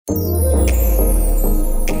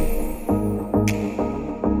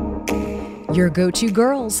Your go-to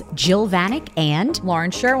girls, Jill Vanek and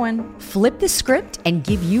Lauren Sherwin, flip the script and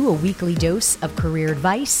give you a weekly dose of career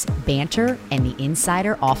advice, banter, and the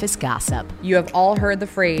insider office gossip. you have all heard the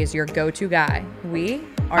phrase, your go-to guy. We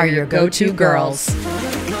Are your go-to girls.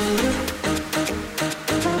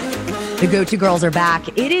 The go-to girls are back.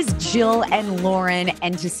 It is Jill and Lauren,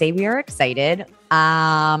 and to say we are excited, it's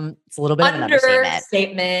a little bit of an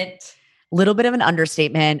understatement. Little bit of an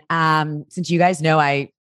understatement. Since you guys know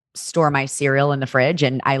I store my cereal in the fridge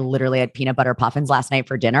and I literally had peanut butter puffins last night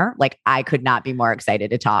for dinner. Like, I could not be more excited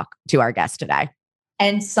to talk to our guest today.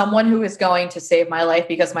 And someone who is going to save my life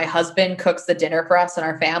because my husband cooks the dinner for us and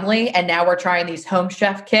our family. And now we're trying these home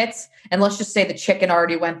chef kits. And let's just say the chicken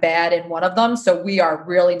already went bad in one of them. So we are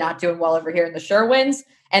really not doing well over here in the Sherwins.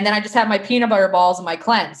 And then I just have my peanut butter balls and my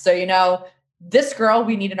cleanse. So, this girl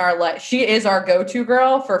we need in our life. She is our go-to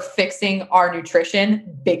girl for fixing our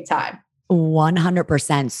nutrition big time.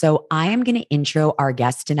 100%. So I am going to intro our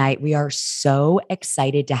guest tonight. We are so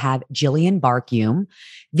excited to have Jillian Barkume,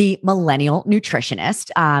 the millennial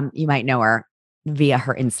nutritionist. You might know her via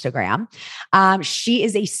her Instagram. She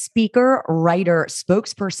is a speaker, writer,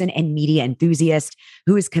 spokesperson, and media enthusiast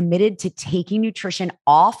who is committed to taking nutrition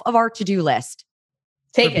off of our to-do list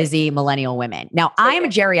for busy millennial women. Now, I am a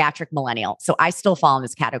geriatric millennial, so I still fall in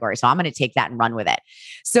this category. So I'm going to take that and run with it.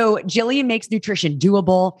 So Jillian makes nutrition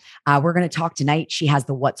doable. We're going to talk tonight. She has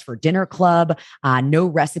the What's for Dinner Club, no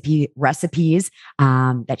recipes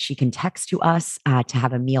that she can text to us to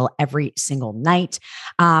have a meal every single night.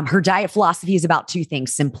 Her diet philosophy is about two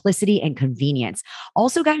things: simplicity and convenience.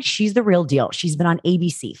 Also, guys, she's the real deal. She's been on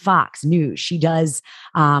ABC, Fox News. She does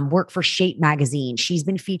work for Shape Magazine. She's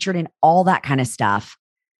been featured in all that kind of stuff.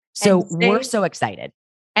 So we're so excited.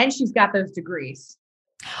 And she's got those degrees.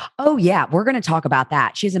 Oh yeah. We're going to talk about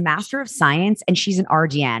that. She's a Master of Science and she's an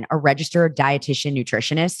RDN, a registered dietitian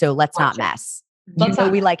nutritionist. So let's not mess.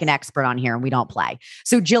 We like an expert on here and we don't play.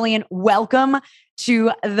 So Jillian, welcome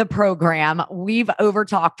to the program. We've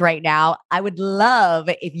overtalked right now. I would love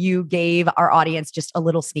if you gave our audience just a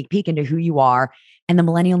little sneak peek into who you are and the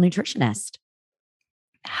millennial nutritionist.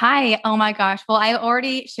 Hi. Oh my gosh. Well, I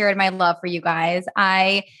already shared my love for you guys.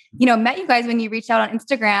 I, met you guys when you reached out on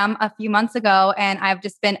Instagram a few months ago, and I've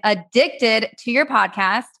just been addicted to your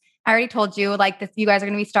podcast. I already told you, you guys are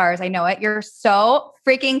going to be stars. I know it. You're so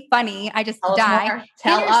freaking funny. I just die.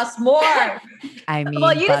 Tell us more. I mean,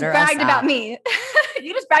 well, you just bragged about me.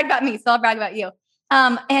 You just bragged about me. So I'll brag about you.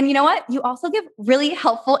 And you know what? You also give really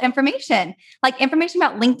helpful information, like information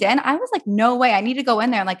about LinkedIn. I was like, no way. I need to go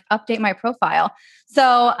in there and update my profile.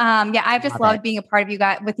 So, I've just loved being a part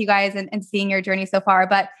of with you guys and seeing your journey so far.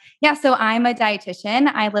 But yeah, so I'm a dietitian.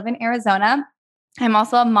 I live in Arizona. I'm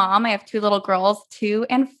also a mom. I have 2 little girls, 2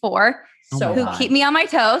 and 4, who keep me on my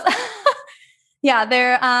toes. Yeah,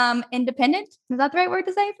 they're independent. Is that the right word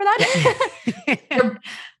to say for that?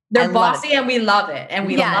 They're bossy and we love it. And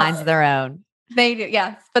we love minds it. Their own. They do,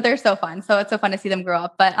 yes, but they're so fun. So it's so fun to see them grow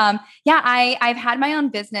up. But I've had my own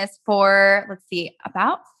business for,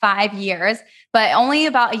 about 5 years, but only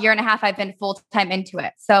about 1.5 years I've been full-time into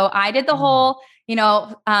it. So I did the whole,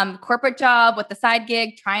 corporate job with the side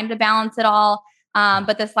gig, trying to balance it all.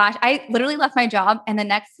 But I literally left my job and the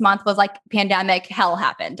next month was pandemic hell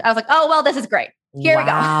happened. I was like, oh, well, this is great. Here we go.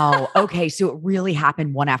 Wow. Okay. So it really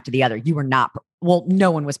happened one after the other. You were not,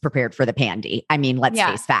 no one was prepared for the pandy. I mean, let's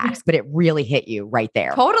face facts, but it really hit you right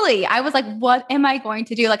there. Totally. I was like, what am I going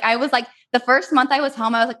to do? I was the first month I was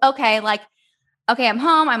home, I was like, okay, I'm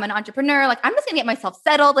home. I'm an entrepreneur. I'm just gonna get myself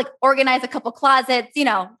settled, organize a couple closets,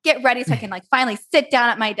 get ready so I can finally sit down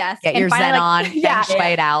at my desk. Get your Zen on, feng shui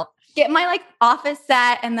it out. Get my office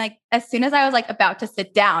set. And as soon as I was about to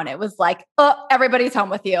sit down, it was oh, everybody's home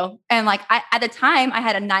with you. And at the time I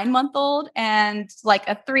had a 9-month-old and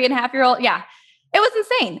a 3.5-year-old. Yeah, it was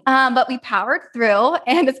insane. But we powered through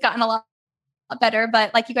and it's gotten a lot better.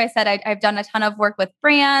 But like you guys said, I've done a ton of work with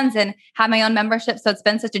brands and have my own membership. So it's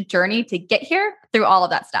been such a journey to get here through all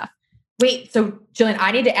of that stuff. Wait, so Jillian,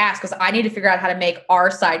 I need to ask because I need to figure out how to make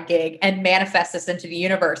our side gig and manifest this into the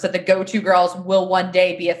universe that the go-to girls will one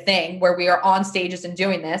day be a thing where we are on stages and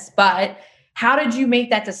doing this. But how did you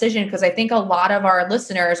make that decision? Because I think a lot of our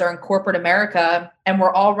listeners are in corporate America and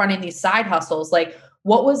we're all running these side hustles.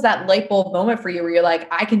 What was that light bulb moment for you where you're like,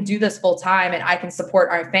 I can do this full time and I can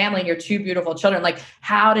support our family and your 2 beautiful children?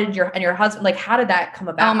 How did your husband, how did that come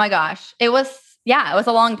about? Oh my gosh. It was a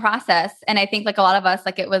long process. And I think a lot of us,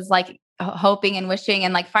 it was hoping and wishing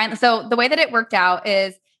and finally. So the way that it worked out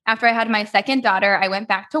is after I had my second daughter, I went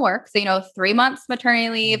back to work. So, 3 months maternity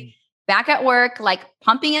leave, back at work,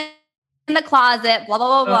 pumping in in the closet, blah,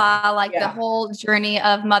 blah, blah, blah, like the whole journey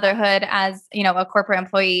of motherhood as, a corporate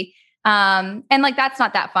employee. And like, that's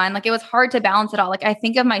not that fun. Like it was hard to balance it all. Like I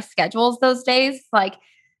think of my schedules those days, like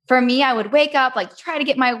for me, I would wake up, like try to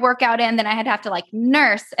get my workout in. Then I'd have to like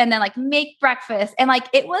nurse and then like make breakfast. And like,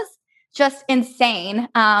 it was just insane.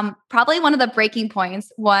 Probably one of the breaking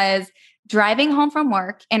points was driving home from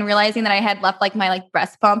work and realizing that I had left like my like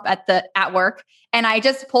breast pump at work. And I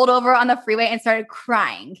just pulled over on the freeway and started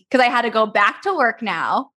crying because I had to go back to work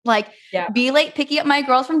now, like be late picking up my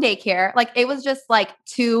girls from daycare. Like it was just like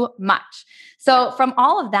too much. So from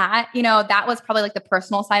all of that, that was probably like the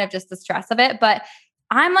personal side of just the stress of it. But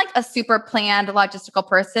I'm like a super planned logistical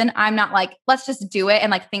person. I'm not like, let's just do it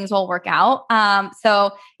and like things will work out.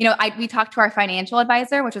 So, we talked to our financial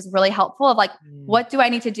advisor, which was really helpful of like, what do I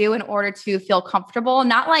need to do in order to feel comfortable?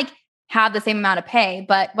 Not like have the same amount of pay,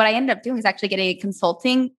 but what I ended up doing is actually getting a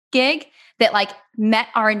consulting gig that like met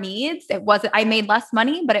our needs. I made less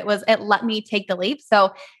money, but it let me take the leap.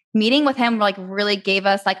 So meeting with him like really gave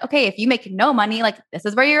us like, okay, if you make no money, like this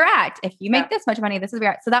is where you're at. If you make this much money, this is where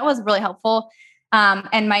you're at. So that was really helpful.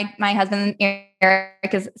 And my husband,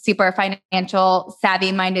 Eric, is super financial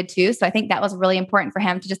savvy minded too. So I think that was really important for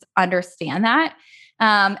him to just understand that.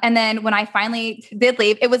 And then when I finally did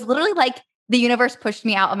leave, it was literally like the universe pushed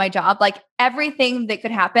me out of my job. Like everything that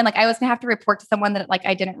could happen, like I was gonna have to report to someone that like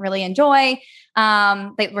I didn't really enjoy.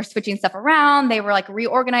 They were switching stuff around. They were like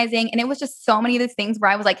reorganizing. And it was just so many of these things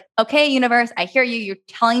where I was like, okay, universe, I hear you. You're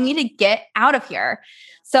telling me to get out of here.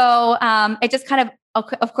 So it just kind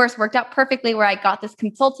of course, worked out perfectly where I got this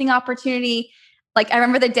consulting opportunity. Like I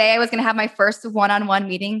remember the day I was going to have my first one-on-one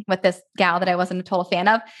meeting with this gal that I wasn't a total fan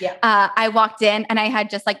of. Yeah. I walked in and I had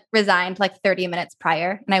just like resigned like 30 minutes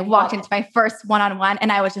prior. And I walked into my first one-on-one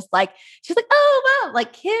and I was just like, she was like, oh, wow,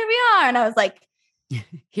 like here we are. And I was like,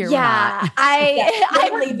 here we are.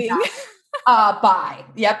 I'm leaving. Bye.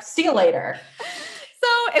 Yep. See you later. So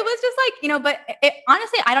it was just like, but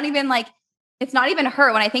honestly, I don't even like, it's not even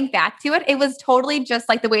her. When I think back to it, it was totally just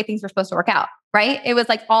like the way things were supposed to work out, right? It was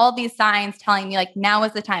like all these signs telling me like, now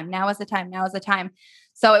is the time, now is the time, now is the time.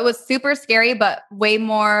 So it was super scary, but way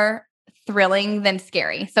more thrilling than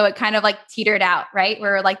scary. So it kind of like teetered out, right?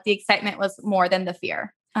 Where like the excitement was more than the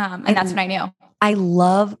fear. And that's when I knew. I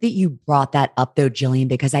love that you brought that up though, Jillian,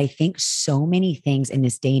 because I think so many things in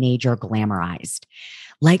this day and age are glamorized.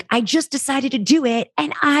 Like I just decided to do it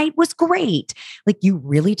and I was great. Like you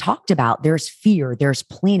really talked about there's fear, there's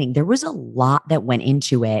planning. There was a lot that went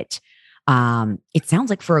into it. It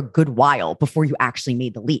sounds like for a good while before you actually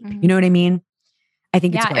made the leap. You know what I mean? I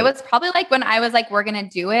think it's great. It was probably like when I was like, we're going to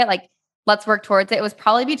do it. Like, let's work towards it. It was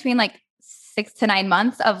probably between like 6 to 9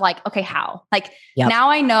 months of like, okay, how? Like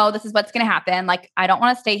now I know this is what's going to happen. Like, I don't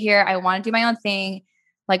want to stay here. I want to do my own thing.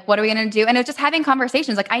 Like, what are we going to do? And it was just having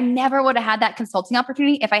conversations. Like I never would have had that consulting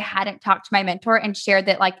opportunity if I hadn't talked to my mentor and shared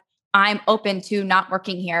that like, I'm open to not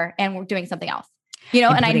working here and we're doing something else,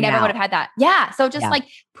 and I never would have had that. Yeah. So just like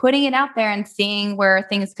putting it out there and seeing where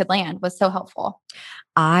things could land was so helpful.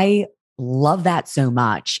 I love that so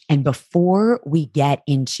much. And before we get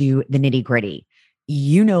into the nitty gritty,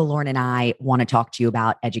 Lauren and I want to talk to you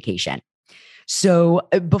about education. So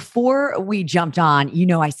before we jumped on,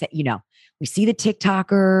 I said, we see the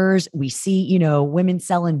TikTokers, we see, women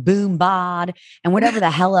selling Boom Bod and whatever the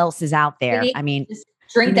hell else is out there. I mean, just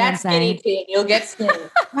drink that skinny tea and you'll get skinny.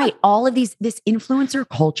 Right. All of this influencer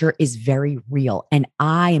culture is very real. And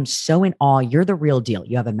I am so in awe. You're the real deal.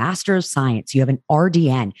 You have a Master of Science. You have an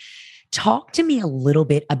RDN. Talk to me a little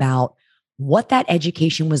bit about what that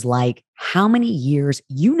education was like, how many years,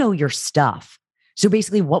 your stuff. So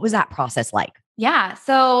basically, what was that process like? Yeah.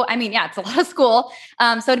 So, it's a lot of school.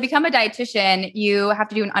 So to become a dietitian, you have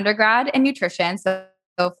to do an undergrad in nutrition. So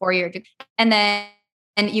 4-year degree. And then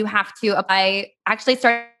you have to apply, actually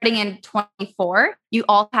starting in 24, you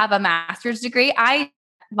all have a master's degree. I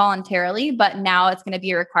voluntarily, but now it's going to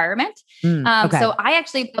be a requirement. Okay. So I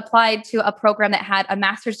actually applied to a program that had a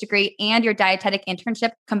master's degree and your dietetic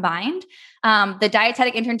internship combined. The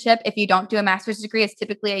dietetic internship, if you don't do a master's degree, is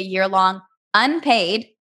typically a year-long unpaid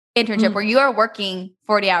internship where you are working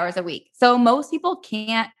 40 hours a week. So most people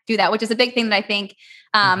can't do that, which is a big thing that I think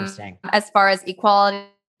as far as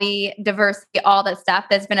equality, diversity, all that stuff,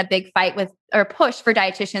 there's been a big fight with or push for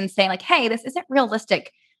dietitians saying like, hey, this isn't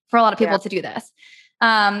realistic for a lot of people to do this.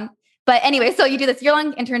 But anyway, so you do this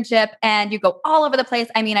year-long internship and you go all over the place.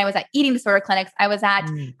 I was at eating disorder clinics. I was at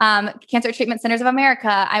Cancer Treatment Centers of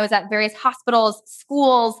America. I was at various hospitals,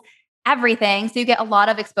 schools, everything. So you get a lot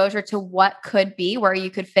of exposure to what could be, where you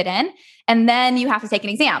could fit in. And then you have to take an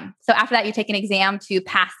exam. So after that, you take an exam to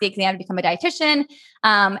pass the exam to become a dietitian.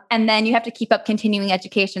 And then you have to keep up continuing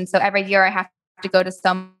education. So every year I have to go to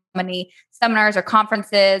so many seminars or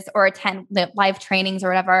conferences or attend the live trainings or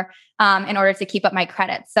whatever in order to keep up my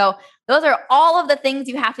credits. So those are all of the things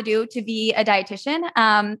you have to do to be a dietitian.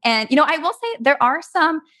 And, I will say there are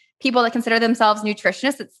some people that consider themselves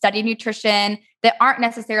nutritionists that study nutrition that aren't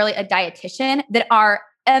necessarily a dietitian, that are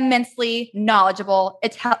immensely knowledgeable,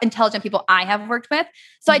 intelligent people I have worked with.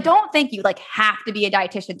 So I don't think you have to be a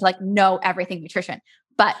dietitian to know everything nutrition.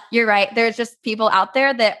 But you're right. There's just people out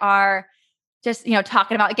there that are just,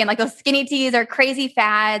 talking about, again, those skinny teas or crazy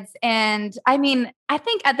fads. And I mean, I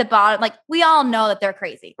think at the bottom, we all know that they're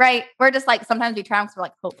crazy, right? We're just sometimes we try them because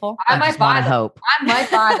we're hopeful. I might buy them. I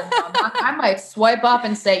might buy them. I might swipe up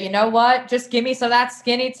and say, you know what? Just give me some of that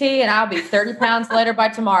skinny tea and I'll be 30 pounds lighter by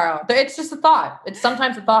tomorrow. It's just a thought. It's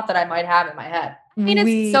sometimes a thought that I might have in my head. I mean,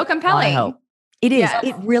 it's so compelling. It is. Yes.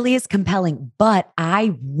 It really is compelling. But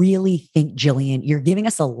I really think, Jillian, you're giving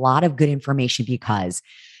us a lot of good information because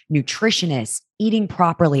nutritionists eating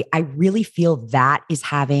properly, I really feel that is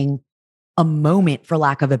having a moment, for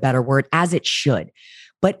lack of a better word, as it should.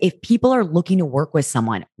 But if people are looking to work with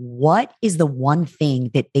someone, what is the one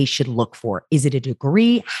thing that they should look for? Is it a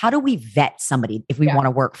degree? How do we vet somebody if we want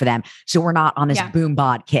to work for them? So we're not on this boom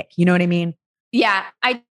bod kick. You know what I mean? Yeah.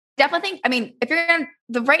 I definitely think, if you're going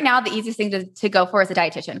to, right now, the easiest thing to go for is a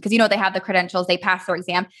dietitian because, they have the credentials, they pass their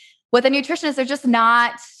exam. With a nutritionist, they're just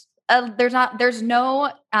not, there's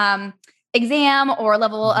no exam or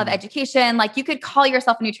level of education. You could call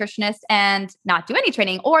yourself a nutritionist and not do any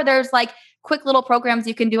training, or there's quick little programs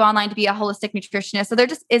you can do online to be a holistic nutritionist. So there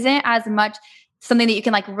just isn't as much something that you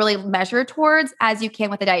can really measure towards as you can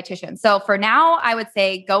with a dietitian. So for now, I would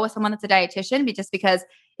say go with someone that's a dietitian just because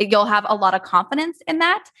you'll have a lot of confidence in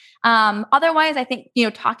that. Otherwise, I think,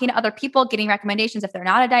 talking to other people, getting recommendations if they're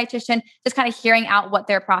not a dietitian, just kind of hearing out what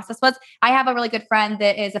their process was. I have a really good friend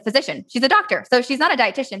that is a physician. She's a doctor. So she's not a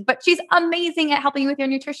dietitian, but she's amazing at helping you with your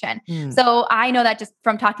nutrition. So I know that just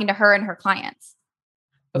from talking to her and her clients.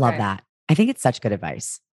 Love that. I think it's such good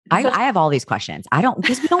advice. I have all these questions.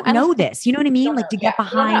 Because we don't know this. You know what I mean? To get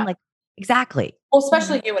behind, exactly. Well,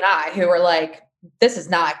 especially you and I, who are this is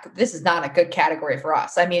not a good category for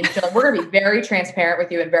us. I mean, we're going to be very transparent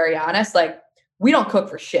with you and very honest. We don't cook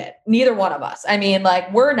for shit. Neither one of us. I mean,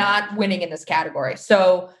 we're not winning in this category.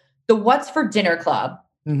 So the What's for Dinner Club,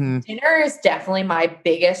 dinner is definitely my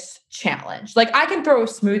biggest challenge. I can throw a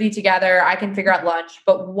smoothie together. I can figure out lunch,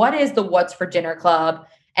 but what is the What's for Dinner Club?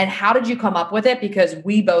 And how did you come up with it? Because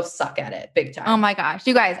we both suck at it big time. Oh my gosh.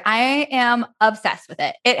 You guys, I am obsessed with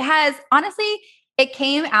it. It has, honestly, it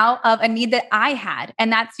came out of a need that I had. And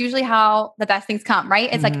that's usually how the best things come, right?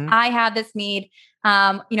 It's I have this need.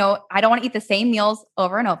 I don't want to eat the same meals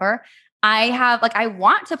over and over. I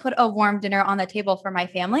want to put a warm dinner on the table for my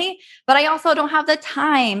family, but I also don't have the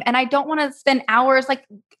time. And I don't want to spend hours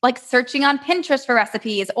searching on Pinterest for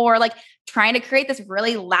recipes or trying to create this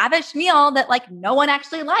really lavish meal that no one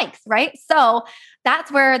actually likes. Right. So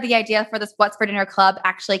that's where the idea for this What's for Dinner Club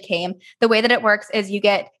actually came. The way that it works is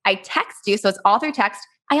I text you. So it's all through text.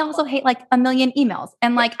 I also hate a million emails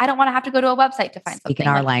and I don't want to have to go to a website to find something. Speaking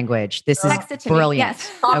our language. This is brilliant.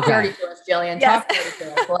 Yes. Talk dirty to us, Jillian. Talk dirty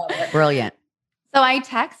to us. Love it. Brilliant. So I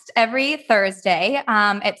text every Thursday.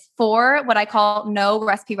 It's for what I call no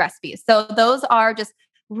recipe recipes. So those are just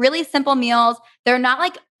really simple meals. They're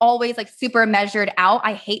not always super measured out.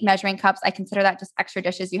 I hate measuring cups. I consider that just extra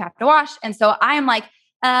dishes you have to wash. And so I am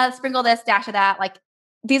sprinkle this, dash of that.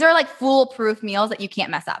 These are foolproof meals that you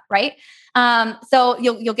can't mess up, right? So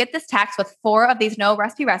you'll get this text with 4 of these no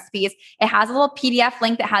recipe recipes. It has a little PDF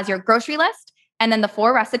link that has your grocery list and then the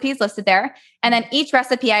 4 recipes listed there. And then each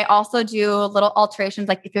recipe, I also do little alterations,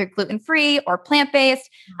 if you're gluten-free or plant-based.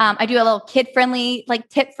 I do a little kid-friendly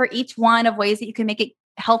tip for each one of ways that you can make it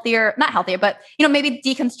healthier, not healthier, but maybe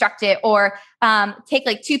deconstruct it or take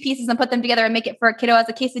 2 pieces and put them together and make it for a kiddo as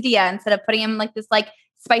a quesadilla instead of putting him this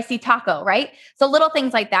spicy taco, right? So little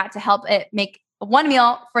things like that to help it make one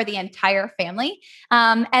meal for the entire family.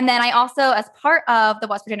 And then I also, as part of the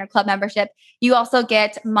What's for Dinner Club membership, you also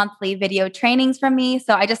get monthly video trainings from me.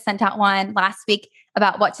 So I just sent out one last week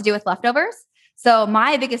about what to do with leftovers. So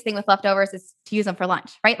my biggest thing with leftovers is to use them for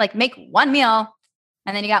lunch, right? Make one meal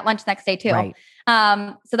and then you got lunch next day too. Right.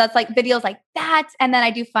 So that's videos like that. And then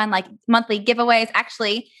I do fun monthly giveaways.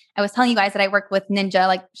 Actually, I was telling you guys that I work with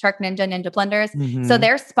Ninja, Shark Ninja, Ninja Blenders. So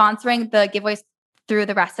they're sponsoring the giveaways through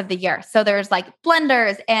the rest of the year. So there's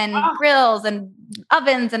blenders and grills and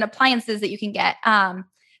ovens and appliances that you can get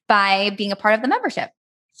by being a part of the membership.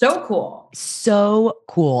 So cool. So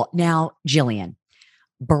cool. Now, Jillian,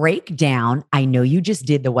 break down. I know you just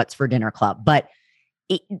did the What's for Dinner Club, but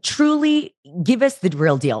truly give us the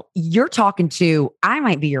real deal. You're talking to, I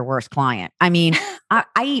might be your worst client. I mean, I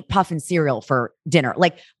eat puffin cereal for dinner.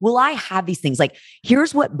 Like, will I have these things? Like,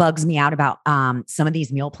 here's what bugs me out about some of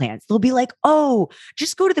these meal plans. They'll be like, oh,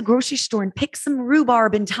 just go to the grocery store and pick some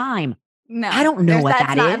rhubarb and thyme. No, I don't know what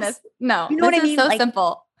that is. No, you know what I mean? So like,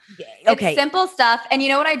 simple. Okay. It's simple stuff. And you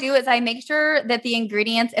know what I do is I make sure that the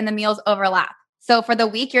ingredients in the meals overlap. So for the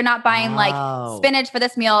week, you're not buying like spinach for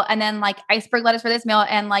this meal and then like iceberg lettuce for this meal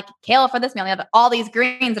and like kale for this meal. You have all these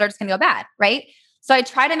greens that are just going to go bad, right? So I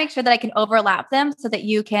try to make sure that I can overlap them so that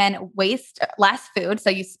you can waste less food. So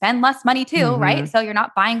you spend less money too, right? So you're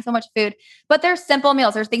not buying so much food, but they're simple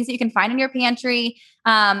meals. There's things that you can find in your pantry.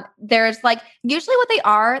 There's like, usually what they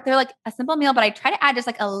are, they're like a simple meal, but I try to add just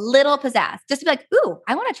like a little pizzazz just to be like, ooh,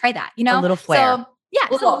 I want to try that, you know? A little flair. So yeah,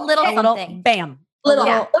 just a little something. Bam. Little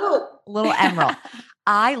emerald.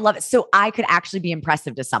 I love it. So I could actually be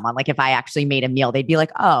impressive to someone. Like if I actually made a meal, they'd be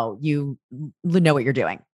like, oh, you know what you're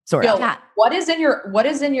doing. Sort of. Yeah. What is in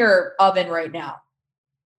your oven right now?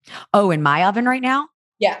 Oh, in my oven right now?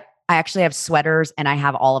 Yeah. I actually have sweaters and I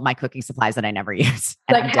have all of my cooking supplies that I never use.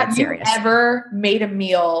 And like, I'm dead serious. Have you ever made a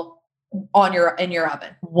meal in your oven?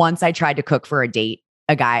 Once I tried to cook for a date,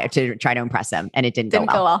 a guy to try to impress him, and it didn't go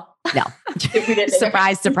well. No.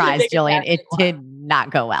 Surprise, Jillian. It did not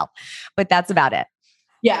go well. But that's about it.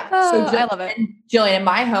 Yeah. I love it. Jillian, in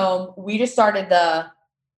my home, we just started the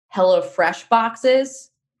HelloFresh boxes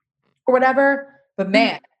or whatever. But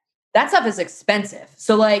man, that stuff is expensive.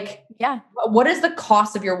 So like, what is the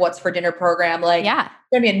cost of your What's for Dinner program? Like, there's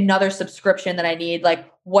gonna be another subscription that I need.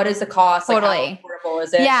 Like, what is the cost? Totally. Like, how affordable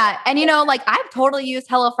is it? Yeah. And you know, like I've totally used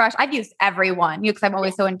HelloFresh. I've used everyone, because I'm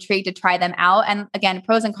always so intrigued to try them out. And again,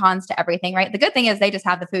 pros and cons to everything, right? The good thing is they just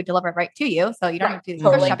have the food delivered right to you. So you don't have to do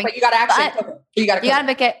totally. shopping. But you got to actually cook it. You got to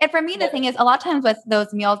make it. And for me, the thing is a lot of times with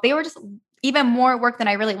those meals, they were just even more work than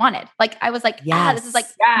I really wanted. Like I was like, this is like,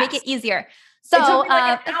 make it easier. So it took me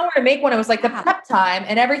like an hour to make one. It was like the prep time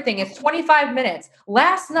and everything is 25 minutes.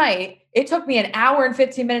 Last night, it took me an hour and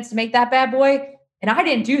 15 minutes to make that bad boy. And I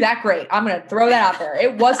didn't do that great. I'm going to throw that out there.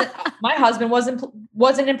 It wasn't, my husband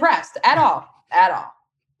wasn't impressed at all.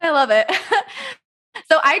 I love it.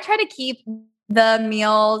 So I try to keep the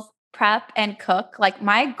meals prep and cook. Like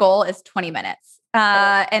my goal is 20 minutes.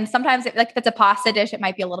 And sometimes if it's a pasta dish, it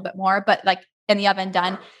might be a little bit more, but like in the oven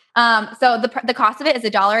done. So the cost of it is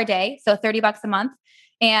 $1 a day. So $30 a month.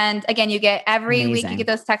 And again, you get every week, you get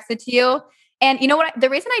those texted to you. And you know what? The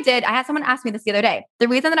reason I had someone ask me this the other day, the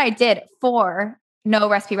reason that I did 4 no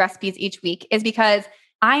recipe recipes each week is because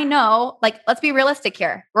I know, like, let's be realistic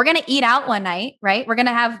here. We're going to eat out one night, right? We're going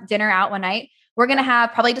to have dinner out one night. We're going to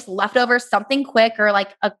have probably just leftovers, something quick or like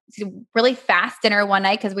a really fast dinner one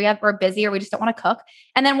night because we're busy or we just don't want to cook.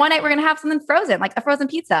 And then one night we're going to have something frozen, like a frozen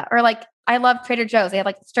pizza, or like I love Trader Joe's. They have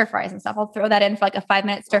like stir fries and stuff. I'll throw that in for like a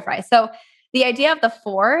 5-minute stir fry. So the idea of the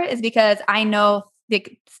 4 is because I know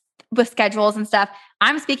with schedules and stuff,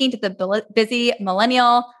 I'm speaking to the busy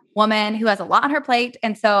millennial woman who has a lot on her plate.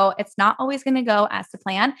 And so it's not always going to go as to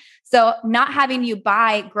plan. So not having you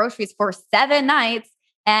buy groceries for 7 nights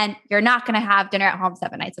and you're not going to have dinner at home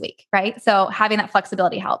 7 nights a week, right? So having that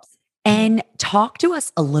flexibility helps. And talk to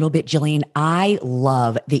us a little bit, Jillian. I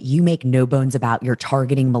love that you make no bones about you're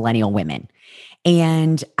targeting millennial women.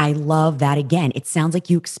 And I love that. Again, it sounds like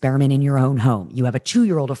you experiment in your own home. You have a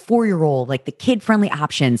 2-year-old, a 4-year-old, like the kid-friendly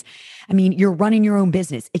options. I mean, you're running your own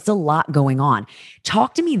business. It's a lot going on.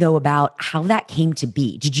 Talk to me though about how that came to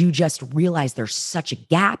be. Did you just realize there's such a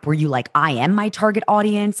gap? Were you like, I am my target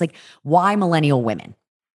audience? Like, why millennial women?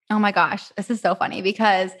 Oh my gosh, this is so funny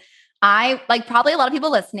because I like probably a lot of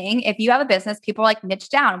people listening. If you have a business, people are like, niche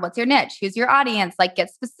down. What's your niche? Who's your audience? Like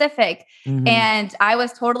get specific. Mm-hmm. And I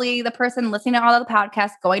was totally the person listening to all of the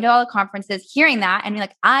podcasts, going to all the conferences, hearing that and being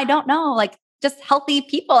like, I don't know, like just healthy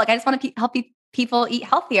people. Like I just want to help people eat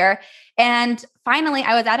healthier. And finally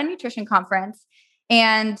I was at a nutrition conference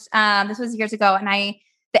and this was years ago. And I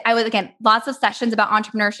was, again, lots of sessions about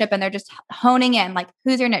entrepreneurship and they're just honing in like,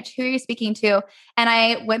 who's your niche? Who are you speaking to? And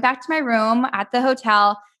I went back to my room at the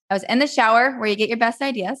hotel. I was in the shower where you get your best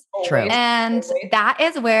ideas. True. And that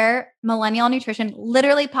is where millennial nutrition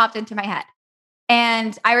literally popped into my head.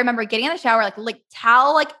 And I remember getting in the shower, like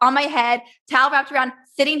towel, like on my head, towel wrapped around,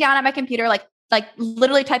 sitting down at my computer, like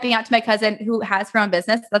literally typing out to my cousin who has her own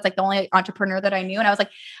business. That's like the only entrepreneur that I knew. And I was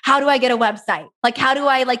like, how do I get a website? Like, how do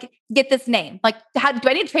I like get this name? Like, do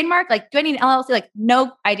I need a trademark? Like, do I need an LLC? Like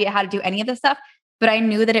no idea how to do any of this stuff. But I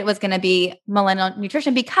knew that it was going to be millennial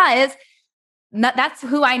nutrition because that's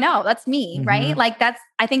who I know. That's me, right? Like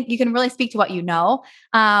I think you can really speak to what you know.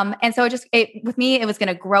 And so with me, it was going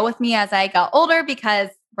to grow with me as I got older because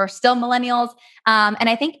we're still millennials. And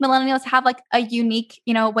I think millennials have like a unique,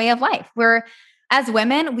 way of life. As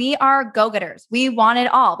women, we are go-getters. We want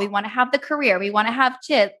it all. We want to have the career. We want to have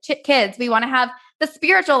kids. We want to have the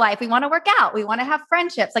spiritual life. We want to work out. We want to have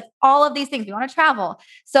friendships, like all of these things. We want to travel.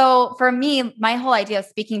 So for me, my whole idea of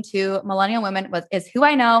speaking to millennial women is who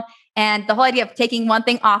I know. And the whole idea of taking one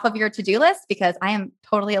thing off of your to-do list, because I am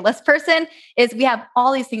totally a list person, is we have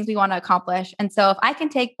all these things we want to accomplish. And so if I can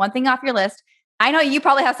take one thing off your list, I know you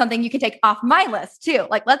probably have something you can take off my list too.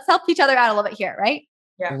 Like, let's help each other out a little bit here, right?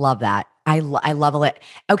 Yeah. Love that. I love it.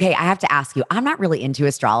 Okay. I have to ask you, I'm not really into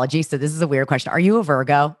astrology. So this is a weird question. Are you a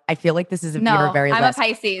Virgo? I feel like this is no, you're very I'm list. a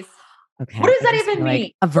Pisces. Okay. What does that even mean?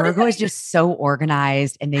 Like, a Virgo is just so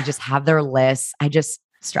organized and they just have their lists. I just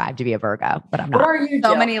strive to be a Virgo, but I'm not. What are you?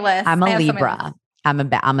 So many lists. I'm a Libra.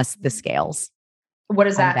 The scales. What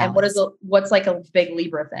is that? And what's like a big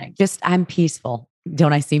Libra thing? Just, I'm peaceful.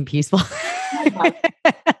 Don't I seem peaceful?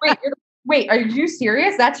 Wait, are you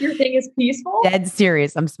serious? That's your thing is peaceful? Dead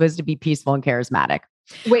serious. I'm supposed to be peaceful and charismatic.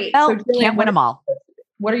 Wait, so can't win them all.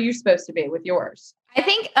 What are you supposed to be with yours? I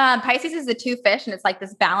think Pisces is the two fish and it's like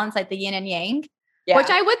this balance, like the yin and yang, which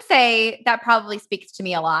I would say that probably speaks to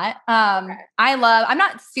me a lot. I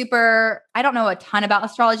don't know a ton about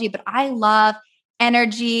astrology, but I love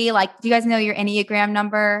energy. Like, do you guys know your Enneagram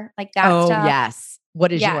number? Like that stuff? Oh, yes.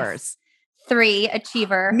 What is yours? 3,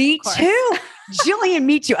 achiever. Me too. Jillian,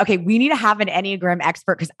 me too. Okay, we need to have an Enneagram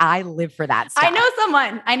expert because I live for that stuff.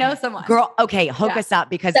 I know someone. Girl, okay, hook us up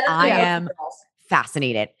because I am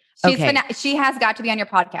fascinated. She has got to be on your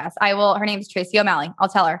podcast. Her name is Tracy O'Malley. I'll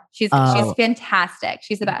tell her. She's fantastic.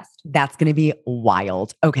 She's the best. That's going to be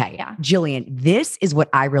wild. Okay. Yeah. Jillian, this is what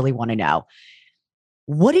I really want to know.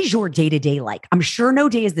 What is your day-to-day like? I'm sure no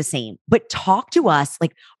day is the same, but talk to us.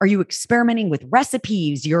 Like, are you experimenting with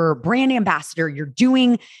recipes? You're a brand ambassador. You're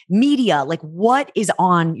doing media. Like, what is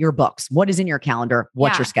on your books? What is in your calendar?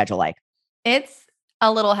 What's your schedule like? It's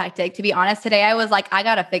a little hectic, to be honest. Today, I was like, I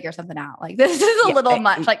got to figure something out. Like, this is a little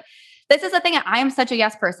much. Like, this is the thing. I am such a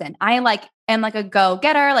yes person. I am like a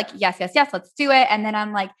go-getter. Like, yes, let's do it. And then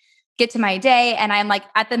I'm like, get to my day. And I'm like,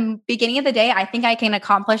 at the beginning of the day, I think I can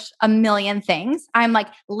accomplish a million things. I'm like,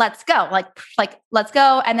 let's go. Like, let's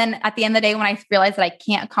go. And then at the end of the day, when I realize that I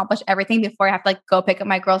can't accomplish everything before I have to like go pick up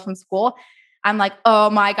my girls from school, I'm like, oh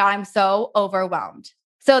my God, I'm so overwhelmed.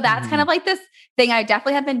 So that's kind of like this thing I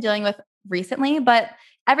definitely have been dealing with recently, but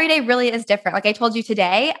every day really is different. Like I told you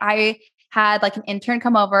today, I had like an intern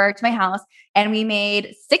come over to my house and we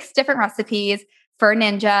made 6 different recipes for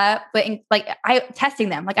Ninja, but I testing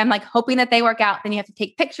them. Like I'm like hoping that they work out. Then you have to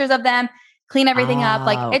take pictures of them, clean everything up.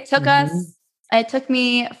 Like it took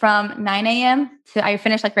me from 9 a.m. to I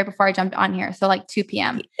finished like right before I jumped on here. So like 2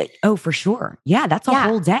 p.m. Oh, for sure. Yeah. That's a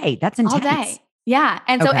whole day. That's intense. All day. Yeah.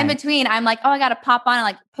 And so in between, I'm like, oh, I got to pop on and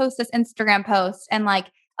like post this Instagram post and like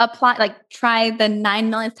apply, like try the 9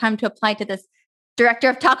 millionth time to apply to this director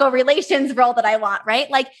of taco relations role that I want, right?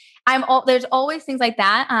 Like there's always things like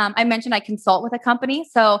that. I mentioned I consult with a company.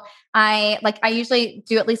 So I usually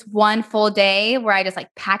do at least one full day where I just like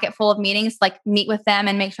pack it full of meetings, like meet with them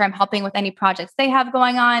and make sure I'm helping with any projects they have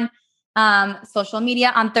going on. Social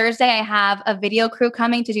media. On Thursday, I have a video crew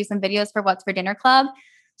coming to do some videos for What's for Dinner Club.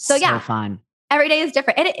 So fun. Every day is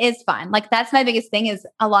different. And it is fun. Like that's my biggest thing is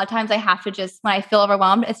a lot of times I have to just, when I feel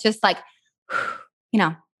overwhelmed, it's just like,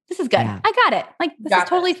 this is good. Yeah. I got it. Like, this is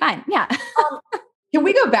totally fine. Yeah. Can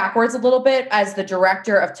we go backwards a little bit as the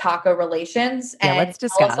director of taco relations and let's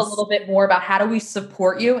discuss tell us a little bit more about how do we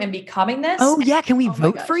support you in becoming this? Oh yeah. Can we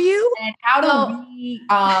vote for you? And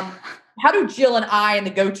how do Jill and I and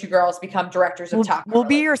the go-to girls become directors of taco? We'll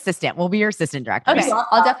be your assistant. We'll be your assistant director. Okay.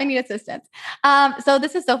 I'll definitely need assistants. So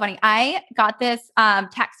this is so funny. I got this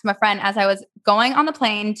text from a friend as I was going on the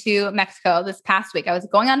plane to Mexico this past week. I was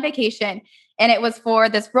going on vacation. And it was for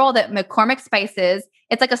this role that McCormick Spices,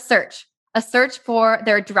 it's like a search for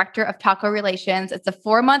their director of taco relations. It's a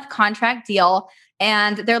 4-month contract deal.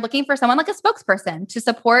 And they're looking for someone like a spokesperson to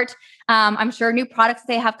support, I'm sure, new products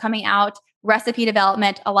they have coming out, recipe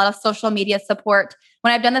development, a lot of social media support.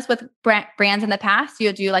 When I've done this with brands in the past,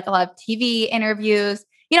 you'll do like a lot of TV interviews,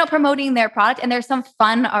 promoting their product. And there's some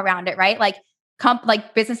fun around it, right? Like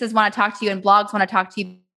businesses want to talk to you and blogs want to talk to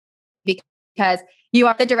you because you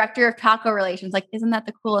are the director of taco relations. Like, isn't that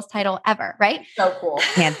the coolest title ever? Right? So cool.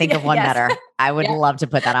 Can't think of one better. I would love to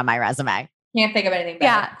put that on my resume. Can't think of anything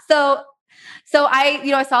better. Yeah. So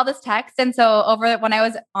I saw this text. And so when I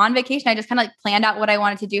was on vacation, I just kind of like planned out what I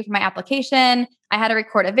wanted to do for my application. I had to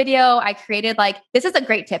record a video. I created this is a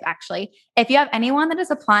great tip actually. If you have anyone that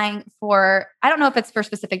is applying for, I don't know if it's for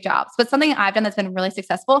specific jobs, but something I've done that's been really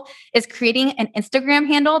successful is creating an Instagram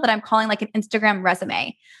handle that I'm calling like an Instagram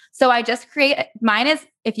resume. So I just create, mine is,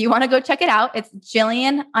 if you want to go check it out, it's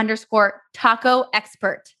Jillian_taco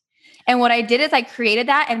expert. And what I did is I created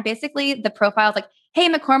that, and basically the profile is like, hey,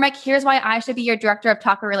 McCormick, here's why I should be your director of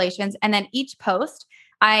taco relations. And then each post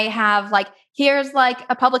I have here's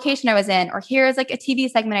a publication I was in, or here's a TV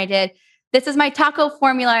segment I did. This is my taco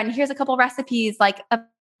formula. And here's a couple recipes of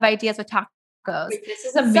ideas with tacos. Wait, this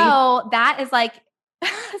is amazing. So that is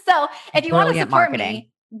so if you want to support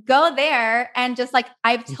me, go there and just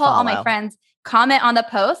I've told all my friends, comment on the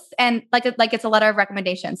post and it's a letter of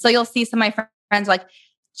recommendation. So you'll see some of my friends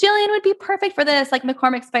Jillian would be perfect for this,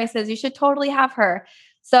 McCormick Spices. You should totally have her.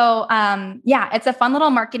 So it's a fun little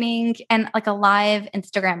marketing and a live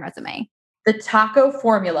Instagram resume. The taco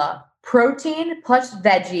formula: protein plus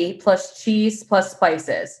veggie plus cheese plus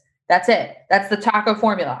spices. That's it. That's the taco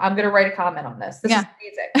formula. I'm going to write a comment on this. This is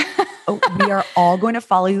amazing. We are all going to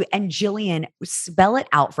follow you. And Jillian, spell it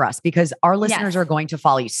out for us because our listeners are going to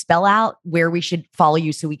follow you. Spell out where we should follow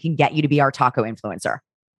you so we can get you to be our taco influencer.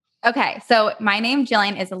 Okay. So my name,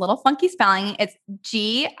 Jillian, is a little funky spelling. It's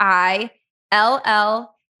GILLEAN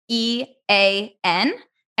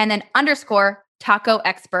and then _ taco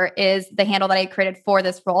expert is the handle that I created for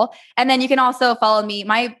this role. And then you can also follow me.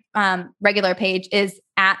 My regular page is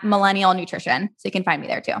at Millennial Nutrition. So you can find me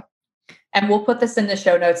there too. And we'll put this in the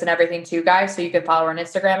show notes and everything too, guys. So you can follow her on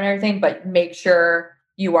Instagram and everything, but make sure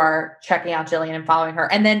you are checking out Jillian and following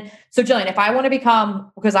her. And then, so Jillian, if I want to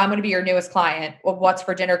become, because I'm going to be your newest client, What's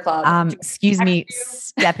for Dinner Club. Excuse me,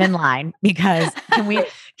 step in line because can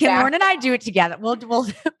Lauren and I do it together? We'll do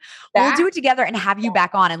it together and have you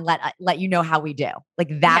back on and let you know how we do.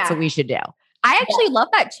 That's what we should do. I actually love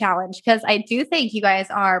that challenge because I do think you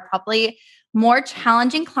guys are probably more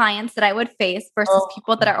challenging clients that I would face versus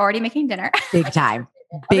people that are already making dinner. Big time.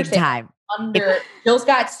 Big time. Jill's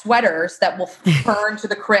got sweaters that will turn to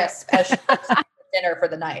the crisp as she cooks dinner for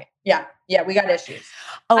the night. Yeah. Yeah. We got issues.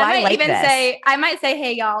 I might say,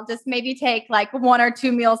 hey, y'all, just maybe take 1 or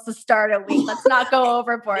 2 meals to start a week. Let's not go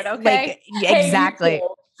overboard. Okay. Exactly. Hey,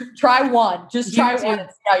 try one. Just try one and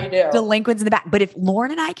see how you do. Delinquents in the back. But if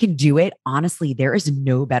Lauren and I can do it, honestly, there is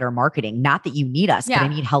no better marketing. Not that you need us, but I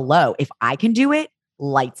mean, hello. If I can do it,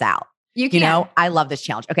 lights out. You know, I love this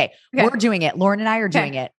challenge. Okay. We're doing it. Lauren and I are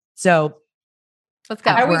doing it. So let's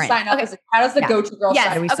go. How do we sign up? How does the go-to girl sign up?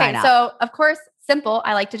 How do we sign up? So of course, simple.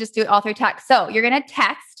 I like to just do it all through text. So you're going to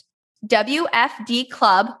text WFD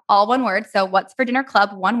Club, all one word. So What's for Dinner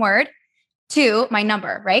Club, one word, to my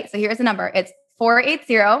number, right? So here's the number. It's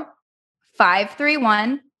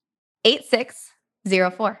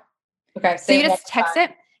 480-531-8604. Okay. So you just text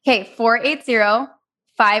it. Okay.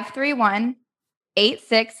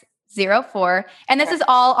 480-531-8604. And this is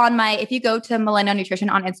all on if you go to Millennial Nutrition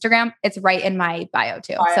on Instagram, it's right in my bio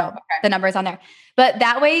too. The number is on there. But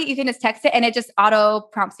that way you can just text it and it just auto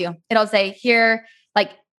prompts you. It'll say here,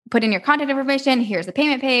 put in your contact information. Here's the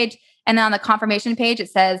payment page. And then on the confirmation page, it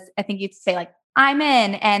says, I think you'd say I'm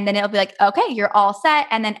in. And then it'll be okay, you're all set.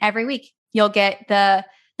 And then every week you'll get the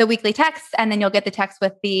weekly text, and then you'll get the text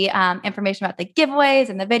with the information about the giveaways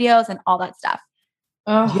and the videos and all that stuff.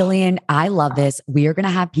 Jillian, I love this. We are going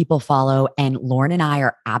to have people follow, and Lauren and I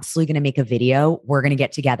are absolutely going to make a video. We're going to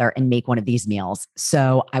get together and make one of these meals.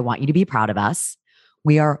 So I want you to be proud of us.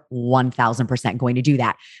 We are 1000% going to do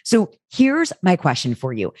that. So here's my question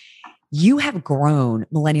for you. You have grown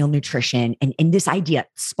Millennial Nutrition and this idea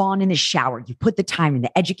spawned in the shower. You put the time in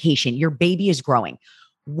the education. Your baby is growing.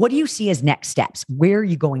 What do you see as next steps? Where are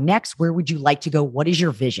you going next? Where would you like to go? What is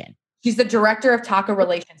your vision? She's the director of taco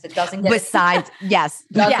relations. It doesn't get yes.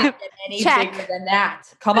 Doesn't get any bigger than that.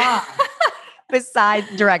 Come on. Besides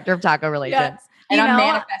director of taco relations. Yes. And I'm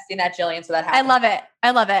manifesting that, Jillian, so that happens.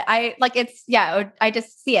 I love it. I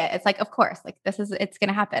just see it. It's of course, it's going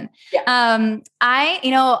to happen. Yeah.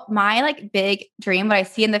 My big dream, what I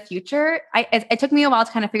see in the future, it took me a while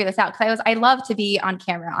to kind of figure this out because I love to be on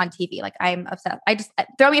camera, on TV. I'm obsessed. I just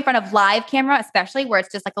throw me in front of live camera, especially where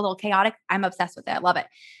it's just a little chaotic. I'm obsessed with it. I love it.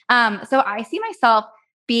 So I see myself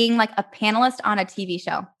being a panelist on a TV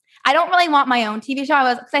show. I don't really want my own TV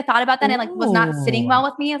show. Because I thought about that and it was not sitting well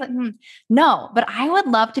with me. I was no, but I would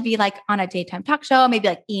love to be on a daytime talk show,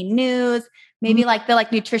 maybe E! News, maybe the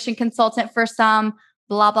nutrition consultant for some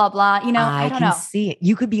blah, blah, blah. I don't know. See it.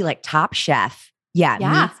 You could be Top Chef Yeah,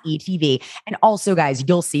 Yeah. meets ETV. And also, guys,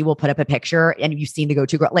 you'll see, we'll put up a picture and you've seen the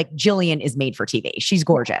go-to girl. Like Jillian is made for TV. She's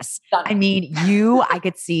gorgeous. I mean, I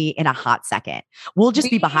could see in a hot second. We'll just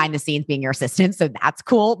be behind the scenes being your assistant. So that's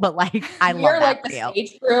cool. But like, I love that like for the you.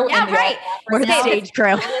 stage crew. Yeah, and right. We're the now. stage crew.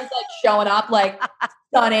 Jillian's like showing up like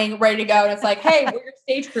stunning, ready to go. And it's like, hey, we're your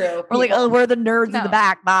stage crew. We're like, oh, we're the nerds in No. the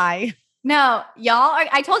back. Bye. No,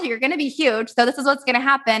 I told you, you're going to be huge. So this is what's going to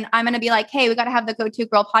happen. I'm going to be like, hey, we got to have the Go-To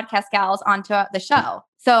Girl podcast gals onto the show.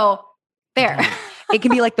 So there. It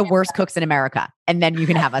can be like the worst cooks in America. And then you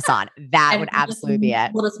can have us on. That would absolutely be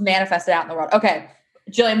it. We'll just manifest it out in the world. Okay.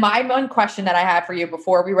 Jillian, my one question that I have for you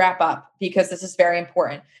before we wrap up, because this is very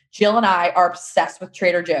important. Jill and I are obsessed with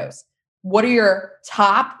Trader Joe's. What are your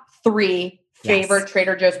top 3 favorite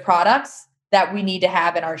Trader Joe's products that we need to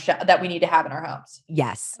have in our homes?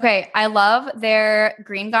 Yes. Okay. I love their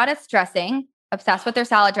Green Goddess dressing. Obsessed with their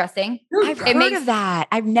salad dressing. I've heard of that.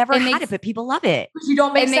 I've never had it, but people love it. Because you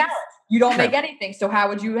don't make salads. You don't make anything. So how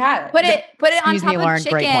would you have it? Put it on Excuse top me, Lauren, of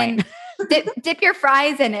great chicken. point. dip your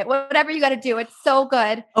fries in it. Whatever you got to do. It's so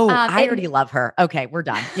good. Oh, I already love her. Okay, we're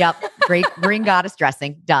done. Yep. Great Green Goddess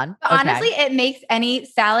dressing. Done. Okay. Honestly, it makes any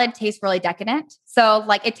salad taste really decadent. So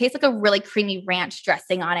like it tastes like a really creamy ranch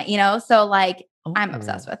dressing on it, you know? So like I'm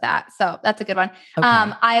obsessed with that. So that's a good one. Okay.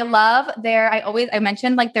 I love I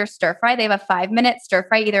mentioned like their stir fry. They have a 5-minute stir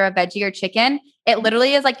fry, either a veggie or chicken. It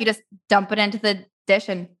literally is like you just dump it into the dish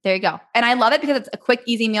and there you go. And I love it because it's a quick,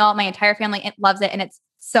 easy meal. My entire family loves it and it's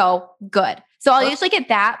so good. So I'll usually get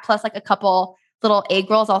that plus like a couple little egg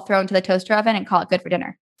rolls I'll throw into the toaster oven and call it good for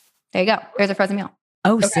dinner. There you go. There's a frozen meal.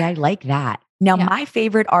 Oh, see, I like that. Now, my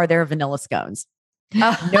favorite are their vanilla scones.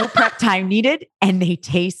 No prep time needed, and they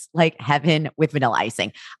taste like heaven with vanilla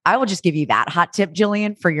icing. I will just give you that hot tip,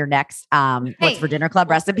 Jillian, for your next What's for Dinner Club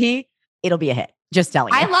recipe. It'll be a hit. Just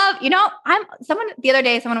telling you. I love, the other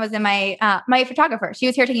day, someone was in my photographer. She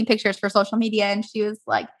was here taking pictures for social media, and she was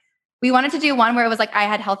like, we wanted to do one where it was like I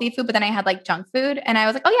had healthy food, but then I had like junk food, and I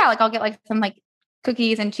was like, oh yeah, like I'll get like some like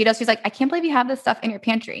cookies and Cheetos. She's like, I can't believe you have this stuff in your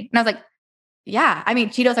pantry, and I was like, yeah, I mean,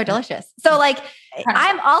 Cheetos are delicious. So like,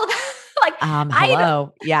 I'm all about like,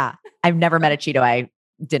 hello. Yeah. I've never met a Cheeto I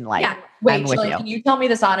didn't like. Yeah. Wait, I'm with Jillian, you. can you tell me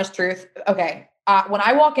this honest truth? Okay. When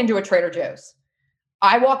I walk into a Trader Joe's,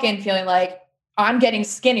 I walk in feeling like I'm getting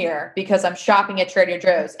skinnier because I'm shopping at Trader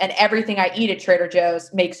Joe's, and everything I eat at Trader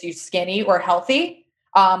Joe's makes you skinny or healthy.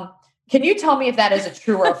 Can you tell me if that is a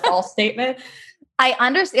true or a false statement? I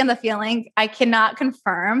understand the feeling. I cannot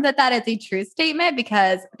confirm that that is a true statement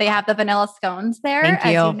because they have the vanilla scones there, as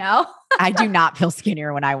you know. I do not feel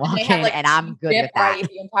skinnier when I walk in, and I'm good with that.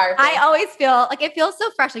 I always feel like it feels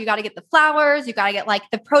so fresh. Like you got to get the flowers, you got to get like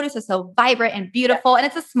the produce is so vibrant and beautiful, and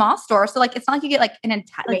it's a small store, so like it's not like you get like an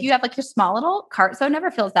entire like you have like your small little cart, so it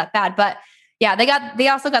never feels that bad. But yeah, they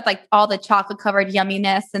also got like all the chocolate covered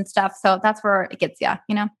yumminess and stuff, so that's where it gets you.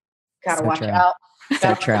 You know, gotta watch out.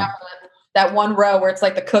 So true. That one row where it's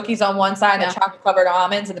like the cookies on one side and the chocolate covered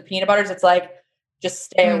almonds and the peanut butters. It's like, just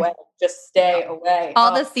stay away. Just stay away.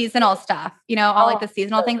 All the seasonal stuff, all like the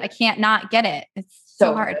seasonal things. I can't not get it. It's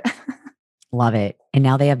so hard. Love it. And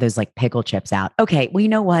now they have those like pickle chips out. Okay. Well, you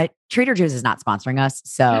know what? Trader Joe's is not sponsoring us.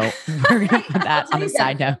 So we're going to put that on the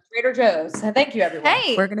side note. Trader Joe's. Thank you, everyone.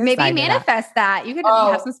 Hey, we're gonna maybe manifest that. You could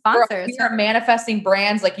have some sponsors. We are manifesting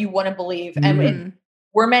brands like you wouldn't believe. And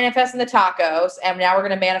we're manifesting the tacos, and now we're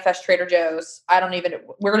going to manifest Trader Joe's. We're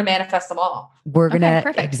going to manifest them all. We're going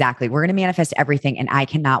to, exactly. We're going to manifest everything. And I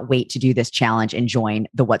cannot wait to do this challenge and join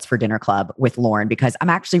the What's for Dinner Club with Lauren, because I'm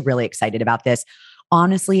actually really excited about this.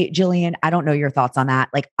 Honestly, Jillian, I don't know your thoughts on that.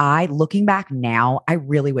 Like looking back now, I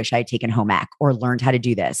really wish I had taken home ec or learned how to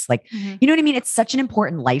do this. Like, you know what I mean? It's such an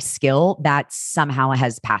important life skill that somehow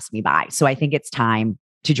has passed me by. So I think it's time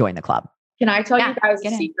to join the club. Can I tell you guys a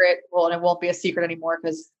secret? Well, and it won't be a secret anymore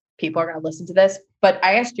because people are going to listen to this. But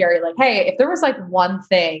I asked Jerry, like, hey, if there was like one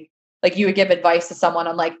thing, like you would give advice to someone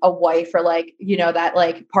on like a wife or like, that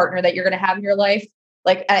like partner that you're going to have in your life,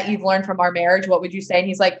 like you've learned from our marriage, what would you say? And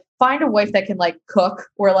he's like, find a wife that can like cook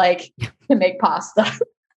or like can make pasta.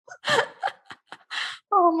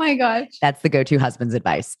 Oh my gosh. That's the go-to husband's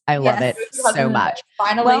advice. I love it so much.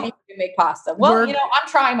 Find a lady who can make pasta. Well, I'm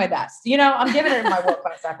trying my best. I'm giving it my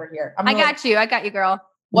world-class effort here. I got you, girl.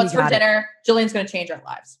 What's for dinner? Jillian's going to change our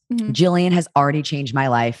lives. Jillian has already changed my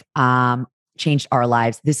life, changed our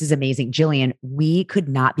lives. This is amazing. Jillian, we could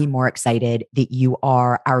not be more excited that you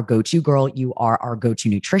are our go-to girl. You are our go-to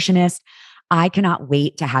nutritionist. I cannot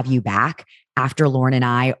wait to have you back after Lauren and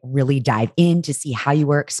I really dive in to see how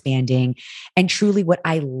you are expanding. And truly what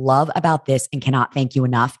I love about this and cannot thank you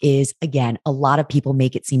enough is, again, a lot of people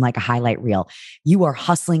make it seem like a highlight reel. You are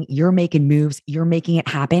hustling, you're making moves, you're making it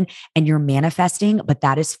happen, and you're manifesting, but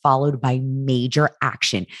that is followed by major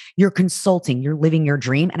action. You're consulting, you're living your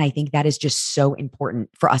dream. And I think that is just so important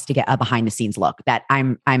for us to get a behind the scenes look that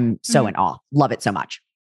I'm so in awe. Love it so much.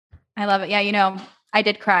 I love it. Yeah. I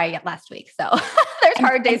did cry last week. So there's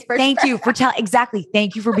hard days for Thank sure. you for exactly.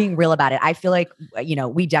 Thank you for being real about it. I feel like,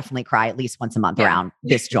 we definitely cry at least once a month around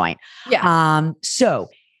this joint. Yeah. So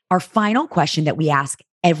our final question that we ask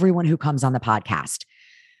everyone who comes on the podcast,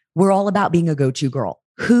 we're all about being a go-to girl.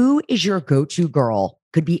 Who is your go-to girl?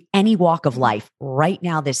 Could be any walk of life right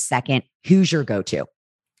now, this second. Who's your go-to?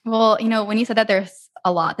 Well, when you said that, there's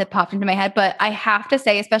a lot that popped into my head, but I have to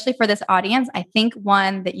say, especially for this audience, I think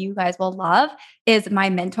one that you guys will love is my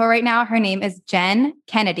mentor right now. Her name is Jen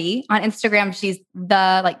Kennedy. On Instagram, she's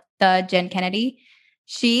the Jen Kennedy.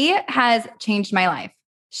 She has changed my life.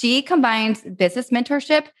 She combines business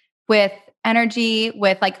mentorship with energy,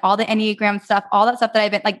 with all the Enneagram stuff, all that stuff that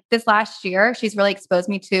I've been this last year. She's really exposed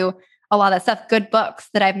me to a lot of that stuff, good books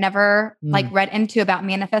that I've never read into about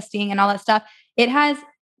manifesting and all that stuff. It has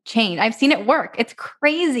changed. I've seen it work. It's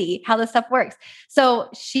crazy how this stuff works. So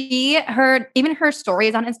even her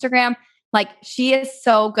stories on Instagram, she is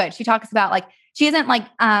so good. She talks about she isn't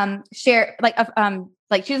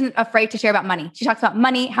she isn't afraid to share about money. She talks about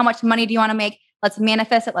money. How much money do you want to make? Let's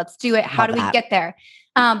manifest it. Let's do it. How do we get there?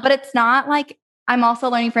 But it's not I'm also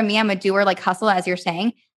learning from me. I'm a doer, hustle, as you're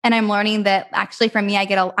saying. And I'm learning that actually for me,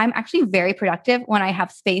 I'm actually very productive when I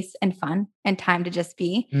have space and fun and time to just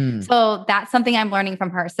be. So that's something I'm learning from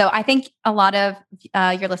her. So I think a lot of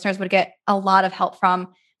your listeners would get a lot of help from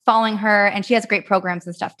following her. And she has great programs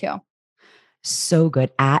and stuff too. So good.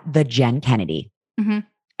 At the Jen Kennedy. Mm-hmm.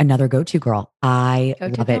 Another go-to girl. I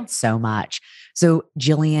love it so much. So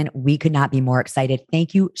Jillian, we could not be more excited.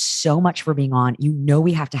 Thank you so much for being on.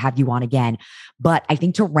 We have to have you on again. But I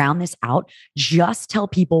think to round this out, just tell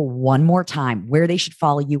people one more time where they should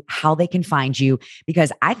follow you, how they can find you,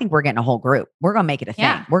 because I think we're getting a whole group. We're going to make it a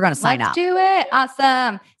thing. We're going to sign up. Let's do it.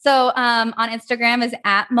 Awesome. So on Instagram is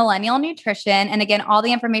at Millennial Nutrition. And again, all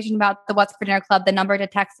the information about the What's for Dinner Club, the number to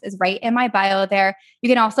text is right in my bio there. You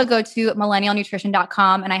can also go to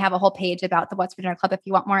millennialnutrition.com and I have a whole page about the What's for Dinner Club if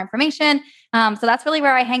you want more information. So that's really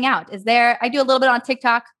where I hang out. I do a little bit on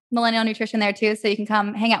TikTok, Millennial Nutrition there too. So you can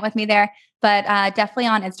come hang out with me there, but definitely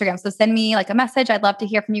on Instagram. So send me a message. I'd love to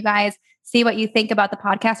hear from you guys, see what you think about the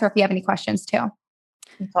podcast or if you have any questions too.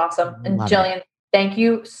 That's awesome. And Jillian, thank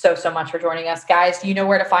you so much for joining us. Guys, you know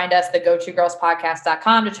where to find us, the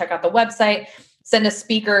GoToGirlsPodcast.com to check out the website. Send us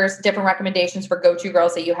speakers, different recommendations for go-to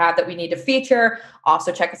girls that you have that we need to feature.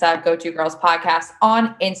 Also check us out at Go-To Girls Podcast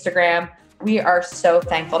on Instagram. We are so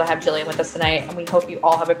thankful to have Jillian with us tonight, and we hope you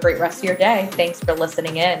all have a great rest of your day. Thanks for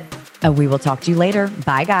listening in. And we will talk to you later.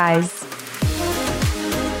 Bye, guys.